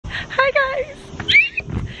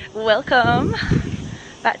Welcome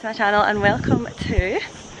back to my channel and welcome to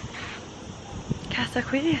Casa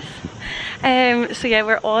Aquarius. So yeah,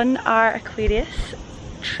 we're on our Aquarius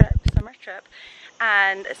trip, summer trip,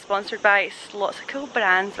 and it's sponsored by lots of cool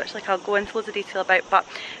brands, which like I'll go into loads of detail about, but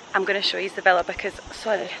I'm going to show you the villa because,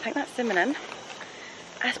 sorry, I think that's zooming in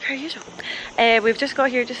as per usual. We've just got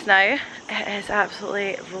here just now. It is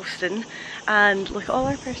absolutely roasting, and look at all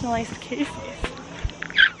our personalised cases.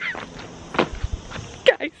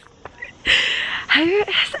 Guys,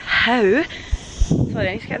 how? Sorry,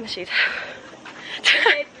 I need to get in the shade.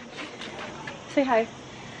 Say hi.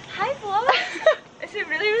 Hi vlog. It's a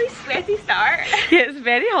really sweaty start. Yeah, it's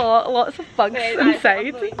very hot, lots of bugs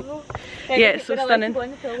inside. Yeah, it's so stunning.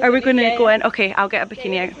 Are we going to go in? Okay, I'll get a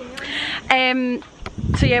bikini out.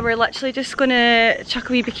 So yeah, we're literally just going to chuck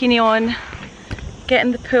a wee bikini on, get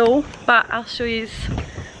in the pool, but I'll show you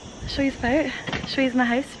my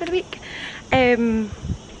house for a week.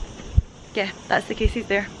 Yeah, that's the cases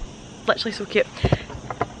there. Literally so cute.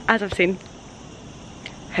 As I've seen,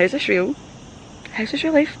 house is real. House is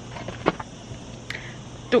real life.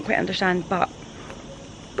 Don't quite understand, but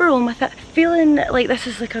we're rolling with it. Feeling like this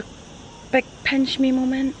is like a big pinch me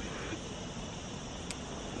moment.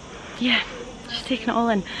 Yeah, just taking it all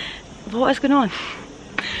in. What is going on?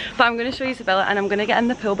 But I'm going to show you the villa and I'm going to get in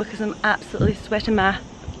the pool because I'm absolutely sweating my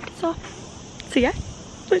ass off. So yeah,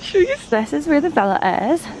 let's show you. This is where the villa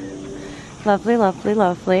is. Lovely, lovely,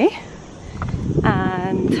 lovely.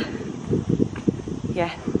 And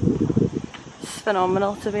yeah, it's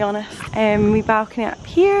phenomenal to be honest. We balcony up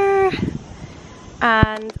here,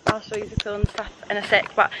 and I'll show you the pool and stuff in a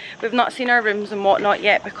sec, but we've not seen our rooms and whatnot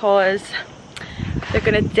yet because they're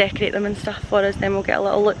going to decorate them and stuff for us, then we'll get a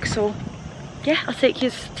little look. So yeah, I'll take you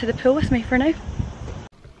to the pool with me for now.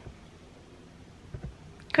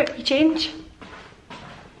 Quick wee change.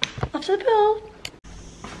 Off to the pool.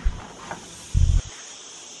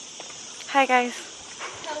 Hi guys.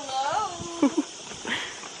 Hello.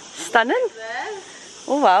 Stunning.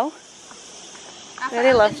 Oh wow.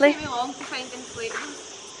 Very lovely. It long to find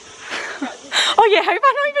Oh yeah, how have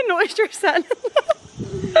I not even noticed you're sitting?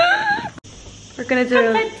 We're gonna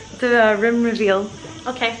do a room reveal.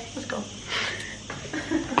 Okay, let's go.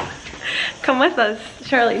 Come with us.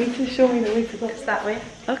 Charlotte, you need to show me the way to go. It's that way.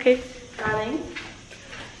 Okay. Darling.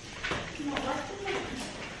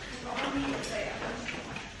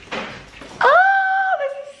 Oh,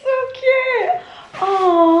 this is so cute.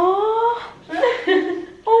 Aww.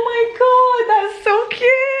 Oh my god, that's so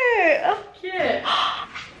cute. Oh, cute.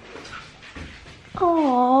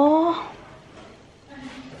 Aww.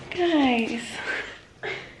 Guys.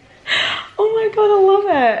 Oh my god, I love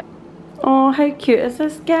it. Oh, how cute is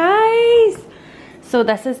this, guys? So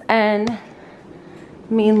this is in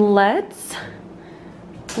main lids.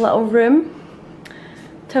 Little room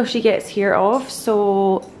till she gets here off.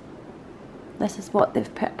 So this is what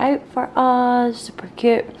they've put out for us. Super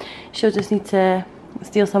cute. She'll just need to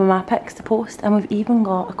steal some of my pics to post, and we've even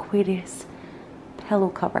got Aquarius pillow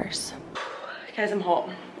covers. Guys, I'm hot.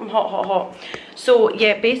 I'm hot, hot, hot. So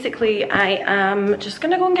yeah, basically I am just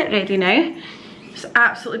gonna go and get ready now. It's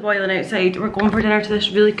absolutely boiling outside. We're going for dinner to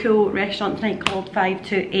this really cool restaurant tonight called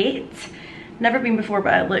 528. Never been before,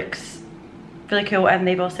 but it looks really cool, and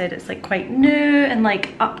they've all said it's like quite new and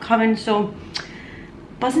like upcoming, so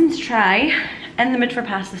buzzing to try. In the mood for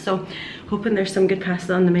pasta, so hoping there's some good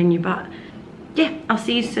pasta on the menu. But yeah, I'll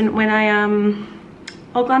see you soon when I am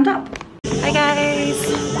all glammed up. Hi guys,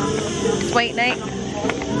 it's white night,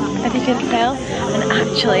 if you couldn't tell, and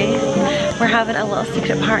actually we're having a little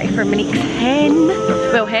secret party for Monique's engagement,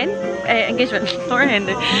 not her hen,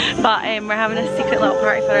 but we're having a secret little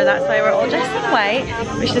party for her. That's why we're all dressed in white,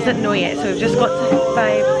 which she doesn't know yet. So we've just got to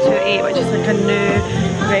 528, which is like a new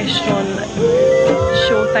restaurant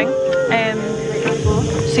show thing.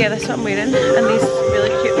 So yeah, this is what I'm wearing, and these really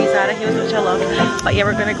cute wee Zara heels, which I love. But yeah,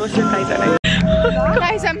 we're gonna go surprise it now.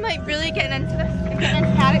 Guys, I'm like really getting into this. I'm getting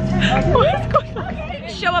into character. What is going on?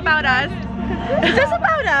 Show about us. Is this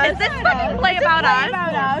about us? Is this fucking play about us?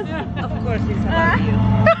 About us? Of course it's about you.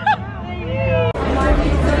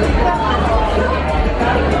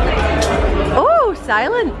 Oh,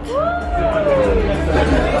 silent.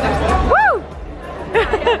 Woo!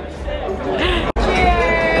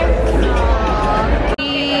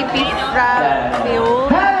 Beef ravioli.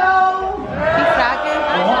 Beef ragu.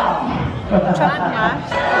 Chocolate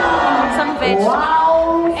mash. Some vegetables.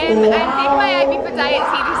 I'm taking my Ibiza diet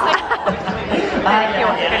seriously. Thank you.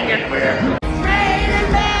 Here.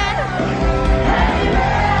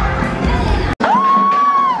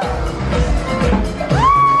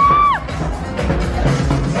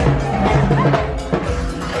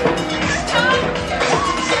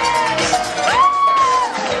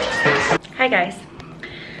 guys.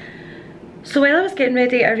 So while I was getting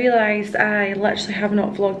ready, I realised I literally have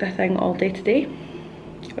not vlogged a thing all day today,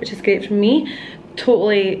 which is great for me.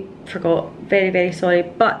 Totally forgot, very sorry,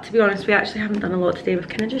 but to be honest, we actually haven't done a lot today. We've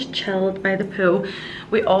kind of just chilled by the pool.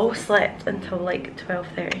 We all slept until like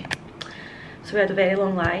 12:30, so we had a very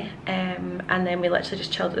long lie, and then we literally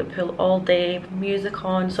just chilled at the pool all day with music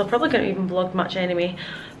on. So I probably couldn't even vlog much anyway,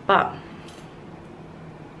 but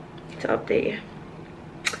to update you,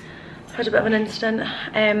 had a bit of an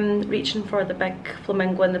incident reaching for the big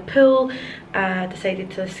flamingo in the pool.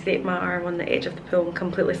 Decided to scrape my arm on the edge of the pool and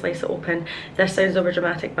completely slice it open. This sounds over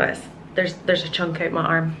dramatic, but there's a chunk out my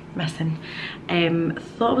arm missing.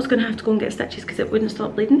 Thought I was gonna have to go and get stitches because it wouldn't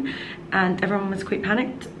stop bleeding, and everyone was quite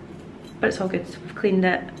panicked, but it's all good. So we've cleaned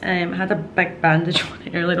it. I had a big bandage on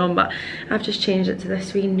it earlier on, but I've just changed it to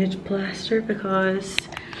this wee nude plaster because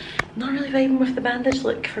I'm not really vibing with the bandage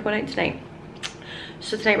look for going out tonight.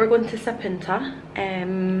 So tonight we're going to Sapinta,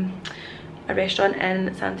 a restaurant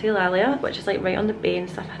in Santa Eulalia, which is like right on the bay and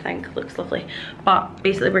stuff. I think looks lovely. But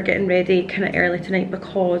basically we're getting ready kind of early tonight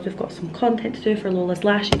because we've got some content to do for Lola's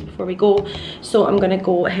lashes before we go. So I'm gonna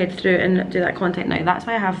go head through and do that content now. That's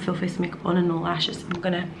why I have full face makeup on and no lashes. I'm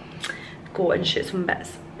gonna go and shoot some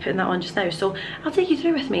bits, putting that on just now. So I'll take you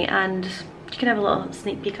through with me and you can have a little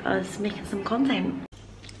sneak peek at us making some content.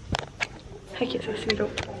 How cute is this video?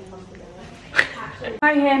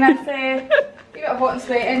 Hi Hannah, you got hot and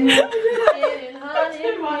sweating.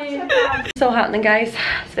 It's all happening, guys.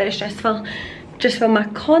 It's very stressful. Just filmed my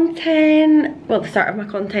content, well, the start of my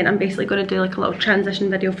content. I'm basically going to do like a little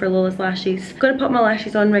transition video for Lola's lashes. Going to put my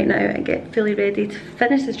lashes on right now and get fully ready to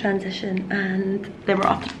finish this transition, and then we're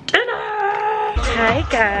off to dinner. Hi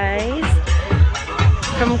guys,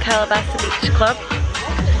 from Calabasas Beach Club.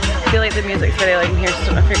 I feel like the music's very loud in here, so I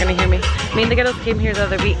don't know if you're gonna hear me. Me and the girls came here the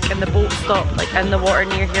other week and the boat stopped like in the water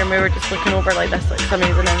near here, and we were just looking over like this looks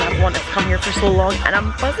amazing, and I've wanted to come here for so long and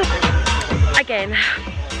I'm buzzing. Again,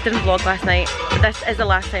 didn't vlog last night, but this is the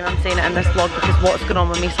last time I'm saying it in this vlog because what's going on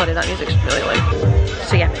with me, sorry that music's really loud.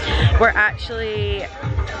 So yeah, we're actually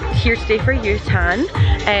here today for U-Tan.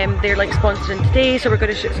 They're like sponsoring today, so we're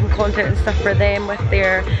going to shoot some content and stuff for them with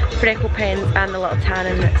their freckle pens and the little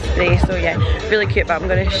tanning spray. So yeah, really cute, but I'm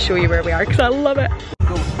going to show you where we are because I love it.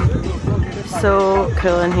 So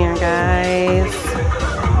cool in here, guys.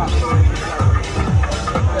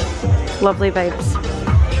 Lovely vibes.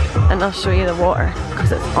 And I'll show you the water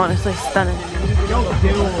because it's honestly stunning.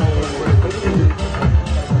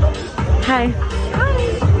 Hi.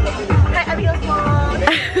 Hi Abigail's mom.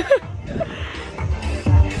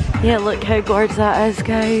 Yeah, look how gorgeous that is,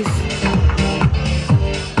 guys.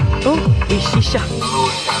 Oh, a shisha.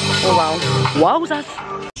 Oh wow. Wowzers.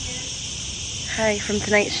 Hi from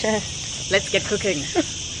tonight's shift. Let's get cooking.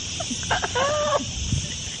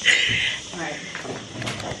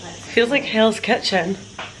 Feels like Hell's Kitchen.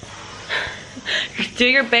 Do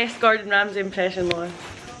your best Gordon Ramsay impression, Laura.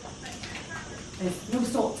 There's no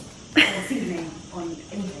salt or seasoning on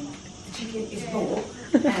anything. The chicken is raw.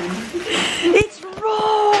 It's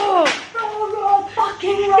raw! Raw,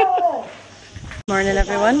 fucking raw! Morning,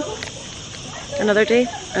 everyone. Another day,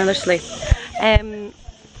 another sleep.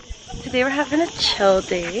 Today we're having a chill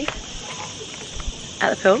day at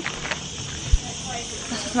the pool.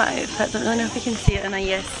 This is my outfit. Don't really know if you can see it, and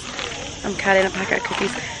yes, I'm carrying a packet of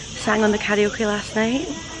cookies. Sang on the karaoke last night.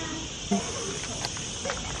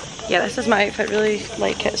 Yeah, this is my outfit. Really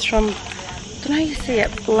like it. It's from, don't know how you say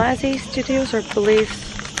it, Blaze Studios or Blaze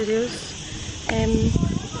Studios.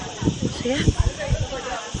 So yeah,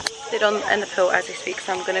 they're on in the pool as I speak,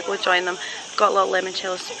 so I'm gonna go join them. Got a little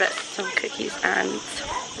limoncello spritz, some cookies, and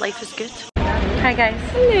life is good. Hi guys.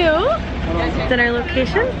 Hello. Dinner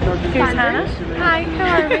location. Here's Hannah. Hi,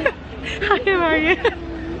 how are we? Hi, how are you?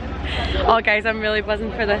 Oh guys, I'm really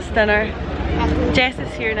buzzing for this dinner. Jess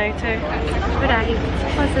is here now too. But I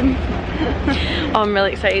wasn't. Oh, I'm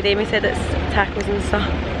really excited. Amy said it's tacos and stuff.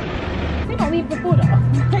 They got leave the photo.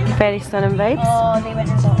 Very stunning vibes. Oh, they went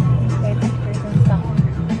and got their pictures and stuff.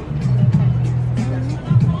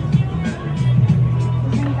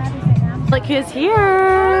 Look who's here!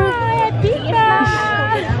 Hi, Ibiza!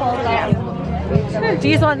 Do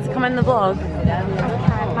you want to come in the vlog?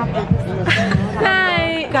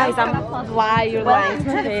 Hi! Guys, I'm why you're lying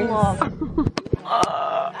to me.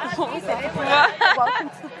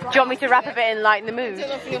 Do you want me to rap a bit and lighten the mood? I don't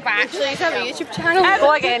know if you know, but actually, you have a YouTube channel.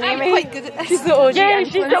 Go again, Amy. I'm quite good at this. She's the OG. Yeah,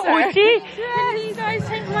 she's the OG. Yeah, you guys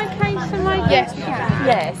take my case and my... Yes, we can.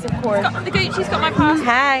 Yes, of course. The Gucci's got my passport.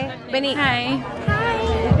 Hi. Winnie. Hi.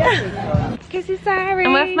 Hi. Kissy, sorry.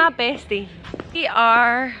 I'm with my bestie. We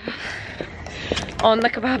are on the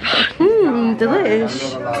kebab. Mmm,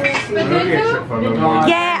 delish.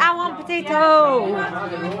 Yeah, I want potato.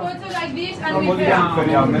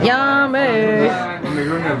 Yummy.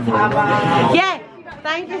 Yeah,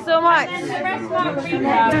 thank you so much.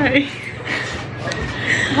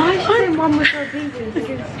 Why is she saying one with our pizzas?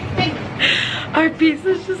 Our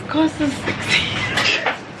pizzas just cost us 60.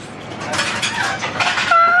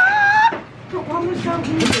 But one was our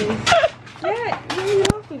pizzas. Yeah, what are you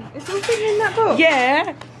laughing? It's all sitting in that box.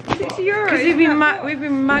 Yeah. It's yours. Because we've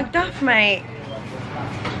been mugged off, mate.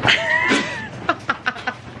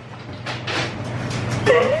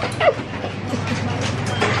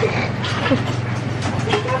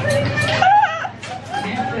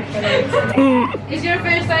 Is your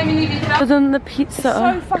first time in Ibiza? But then the pizza.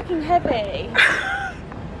 So fucking heavy.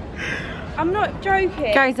 I'm not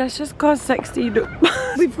joking. Guys, that's just cost 60.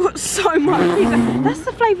 We've got so much pizza. That's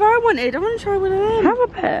the flavour I wanted. I want to try one of them. Have a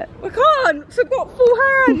bit. We can't. We've got full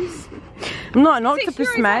hands. I'm not an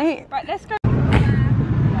octopus, mate. Right, let's go.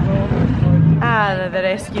 Ah, the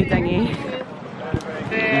rescue thingy.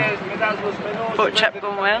 Boat trip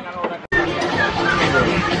going well.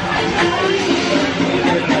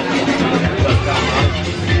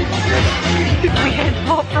 We had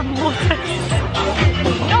hot from Lotus.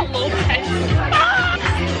 Not Lotus.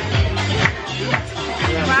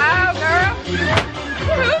 Wow, girl.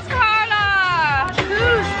 Who's Carla?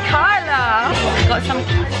 Who's Carla? Got some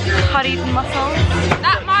curried mussels.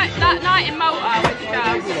 That night in Malta was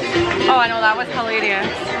just... Oh, I know, that was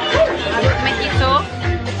hilarious. Mickey soap.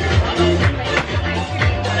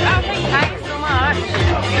 Oh, Thanks so much.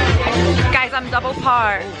 Guys, I'm double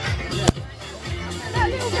par.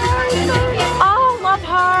 Oh, love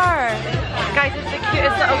her. Guys, it's the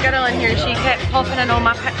cutest little girl in here. She kept popping in all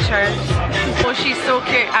my pictures. Oh, she's so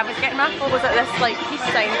cute. I was getting my photos at this like peace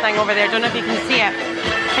sign thing over there. Don't know if you can see it.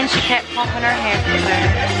 And she kept popping her head through.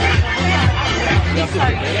 She's so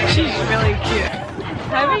cute. She's really cute.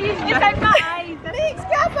 How are you? It's like my eyes. Thanks,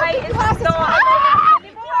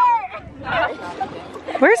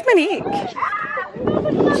 Where's Monique?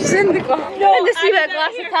 She's in the glass. No, in the sea with a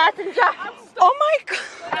glass of passenger. Oh my god.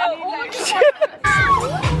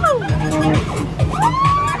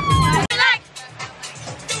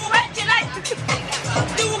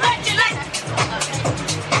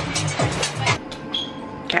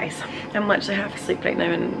 Guys, I'm literally half asleep right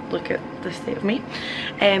now and look at the state of me.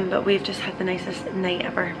 But we've just had the nicest night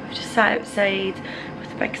ever. We've just sat outside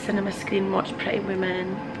with a big cinema screen, watched Pretty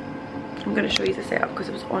Women. I'm going to show you the setup because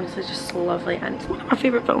it was honestly just so lovely and it's one of my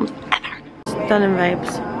favourite films ever. Stunning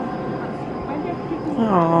vibes.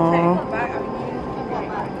 Aww.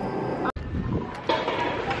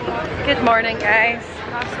 Good morning, guys.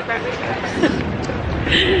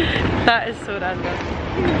 That is so random.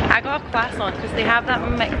 I got a croissant because they have that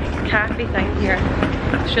mixed cafe thing here.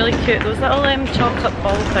 It's really cute. Those little chocolate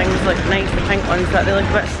ball things look nice, the pink ones, but they look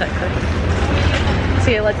a bit sickly.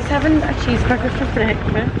 So yeah, we're just having a cheeseburger for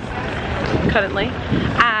breakfast currently,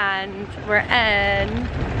 and we're in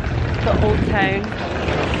the old town.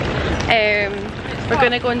 We're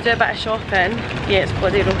gonna go and do a bit of shopping. Yeah, it's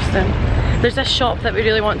bloody roasting. There's a shop that we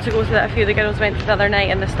really want to go to that a few of the girls went to the other night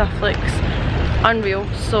and the stuff looks unreal.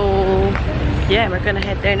 So yeah, we're gonna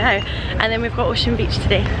head there now. And then we've got Ocean Beach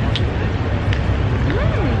today.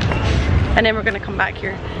 And then we're gonna come back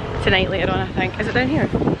here tonight later on, I think. Is it down here?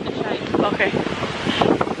 Okay.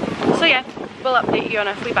 So yeah, we'll update you on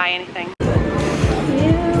if we buy anything.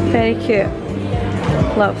 Very cute.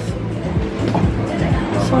 Love.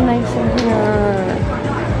 So nice in here.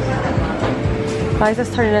 Why is this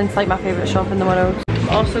turning into like my favourite shop in the world? I'm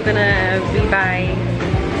also gonna rebuy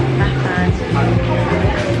that fan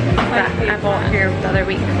that I bought here the other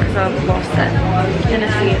week because I've lost it. Can I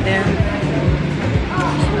see it there?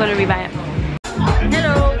 So I'm gonna rebuy it.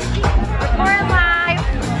 Hello! We're live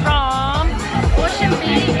from Ocean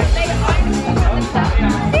Beach.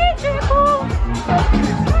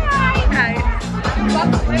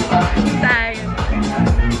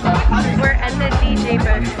 We're in the DJ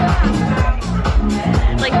booth,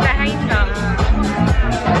 like behind us.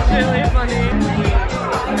 It's really funny.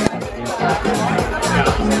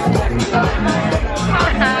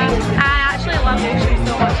 I actually love Ocean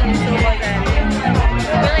so much and so buzzing.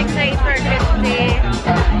 Really excited for a good day.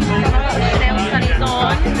 Chanel sunnies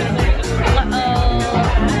on, little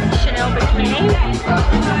Chanel bikini,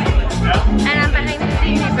 and I'm behind the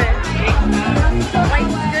DJ booth.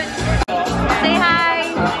 Life's good. Say hi.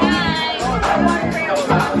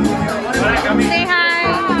 Say hi.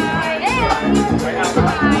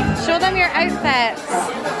 Show them your outfits.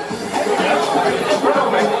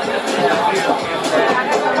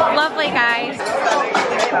 Lovely, guys.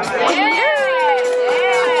 Yeah.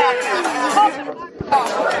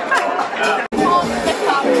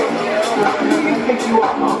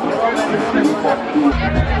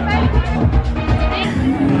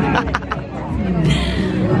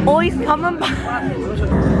 he's coming back.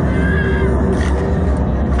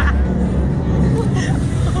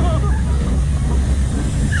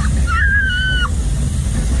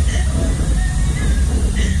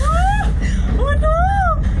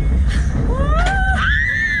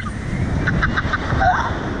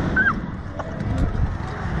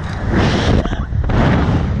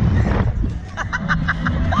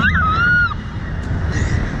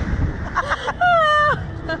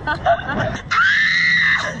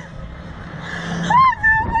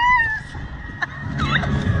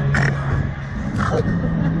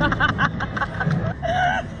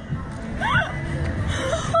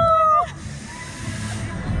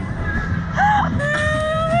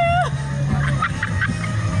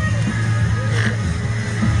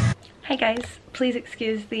 Hi guys, please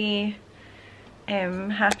excuse the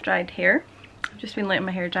half-dried hair. I've just been letting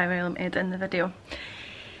my hair dry while I'm editing the video.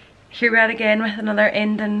 Here we are again with another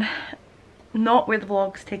ending, not where the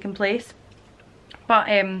vlog's taking place, but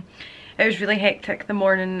it was really hectic the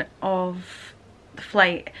morning of the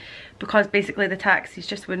flight because basically the taxis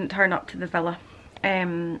just wouldn't turn up to the villa.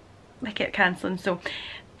 They kept cancelling, so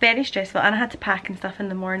very stressful, and I had to pack and stuff in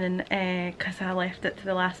the morning because I left it to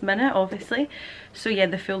the last minute, obviously. So yeah,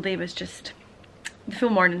 the full day was just, the full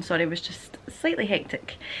morning, sorry, was just slightly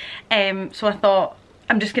hectic. So I thought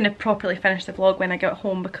I'm just going to properly finish the vlog when I get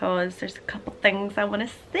home because there's a couple things I want to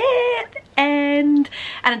say at the end,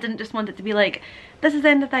 and I didn't just want it to be like, this is the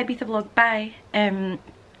end of the Ibiza vlog, bye.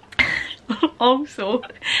 Also,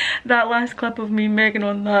 that last clip of me Megan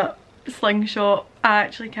on that slingshot, I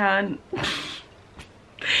actually can't.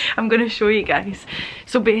 I'm gonna show you guys.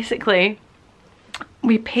 So basically,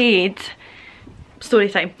 we paid, story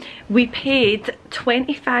time, we paid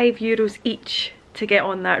 25 euros each to get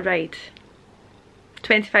on that ride.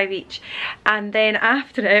 25 each. And then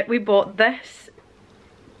after it, we bought this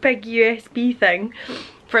big USB thing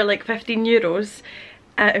for like 15 euros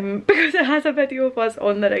because it has a video of us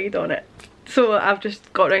on the ride on it. So I've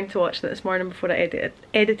just got around to watching it this morning before I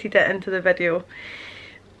edited it into the video.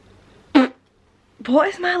 What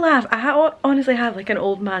is my laugh? I honestly have like an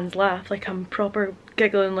old man's laugh, like I'm proper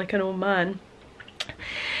giggling like an old man.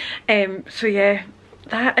 So yeah,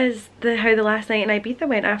 that is how the last night in Ibiza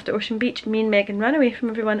went. After Ocean Beach, me and Megan ran away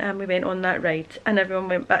from everyone and we went on that ride, and everyone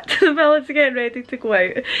went back to the villa to get ready to go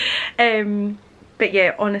out. But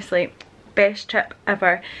yeah, honestly, best trip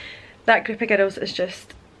ever. That group of girls is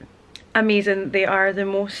just amazing. They are the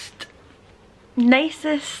most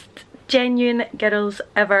nicest, genuine girls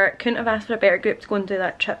ever. Couldn't have asked for a better group to go and do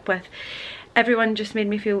that trip with. Everyone just made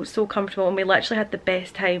me feel so comfortable, and we literally had the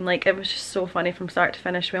best time. Like, it was just so funny from start to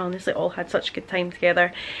finish. We honestly all had such a good time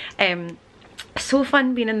together. So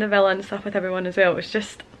fun being in the villa and stuff with everyone as well. It was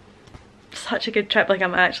just such a good trip. Like,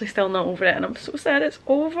 I'm actually still not over it, and I'm so sad it's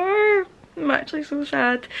over. I'm actually so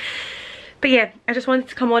sad. But yeah, I just wanted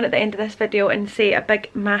to come on at the end of this video and say a big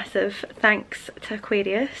massive thanks to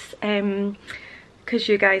Aquarius, because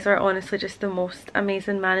you guys are honestly just the most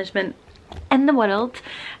amazing management in the world.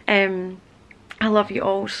 I love you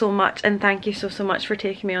all so much, and thank you so much for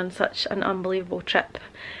taking me on such an unbelievable trip.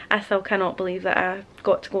 I still cannot believe that I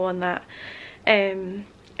got to go on that, and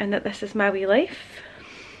that this is my wee life.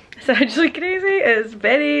 It's actually crazy. It's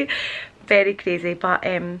very, very crazy, but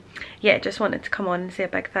yeah, just wanted to come on and say a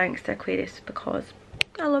big thanks to Aquarius because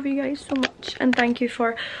I love you guys so much, and thank you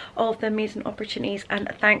for all of the amazing opportunities,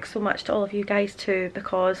 and thanks so much to all of you guys too,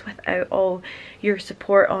 because without all your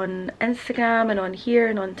support on Instagram and on here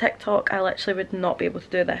and on TikTok, I literally would not be able to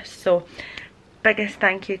do this. So biggest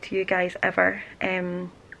thank you to you guys ever, and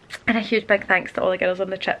a huge big thanks to all the girls on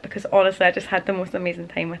the trip, because honestly I just had the most amazing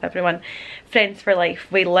time with everyone. Friends for life.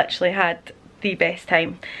 We literally had the best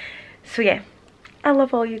time. So yeah, I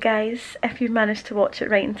love all you guys. If you've managed to watch it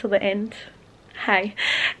right until the end, hi.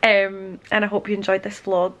 And I hope you enjoyed this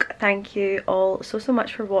vlog. Thank you all so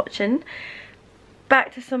much for watching.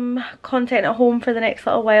 Back to some content at home for the next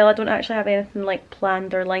little while. I don't actually have anything like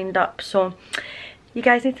planned or lined up, so you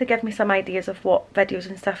guys need to give me some ideas of what videos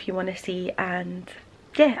and stuff you want to see. And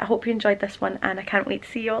yeah, I hope you enjoyed this one, and I can't wait to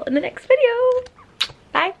see you all in the next video.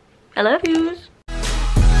 Bye. I love yous.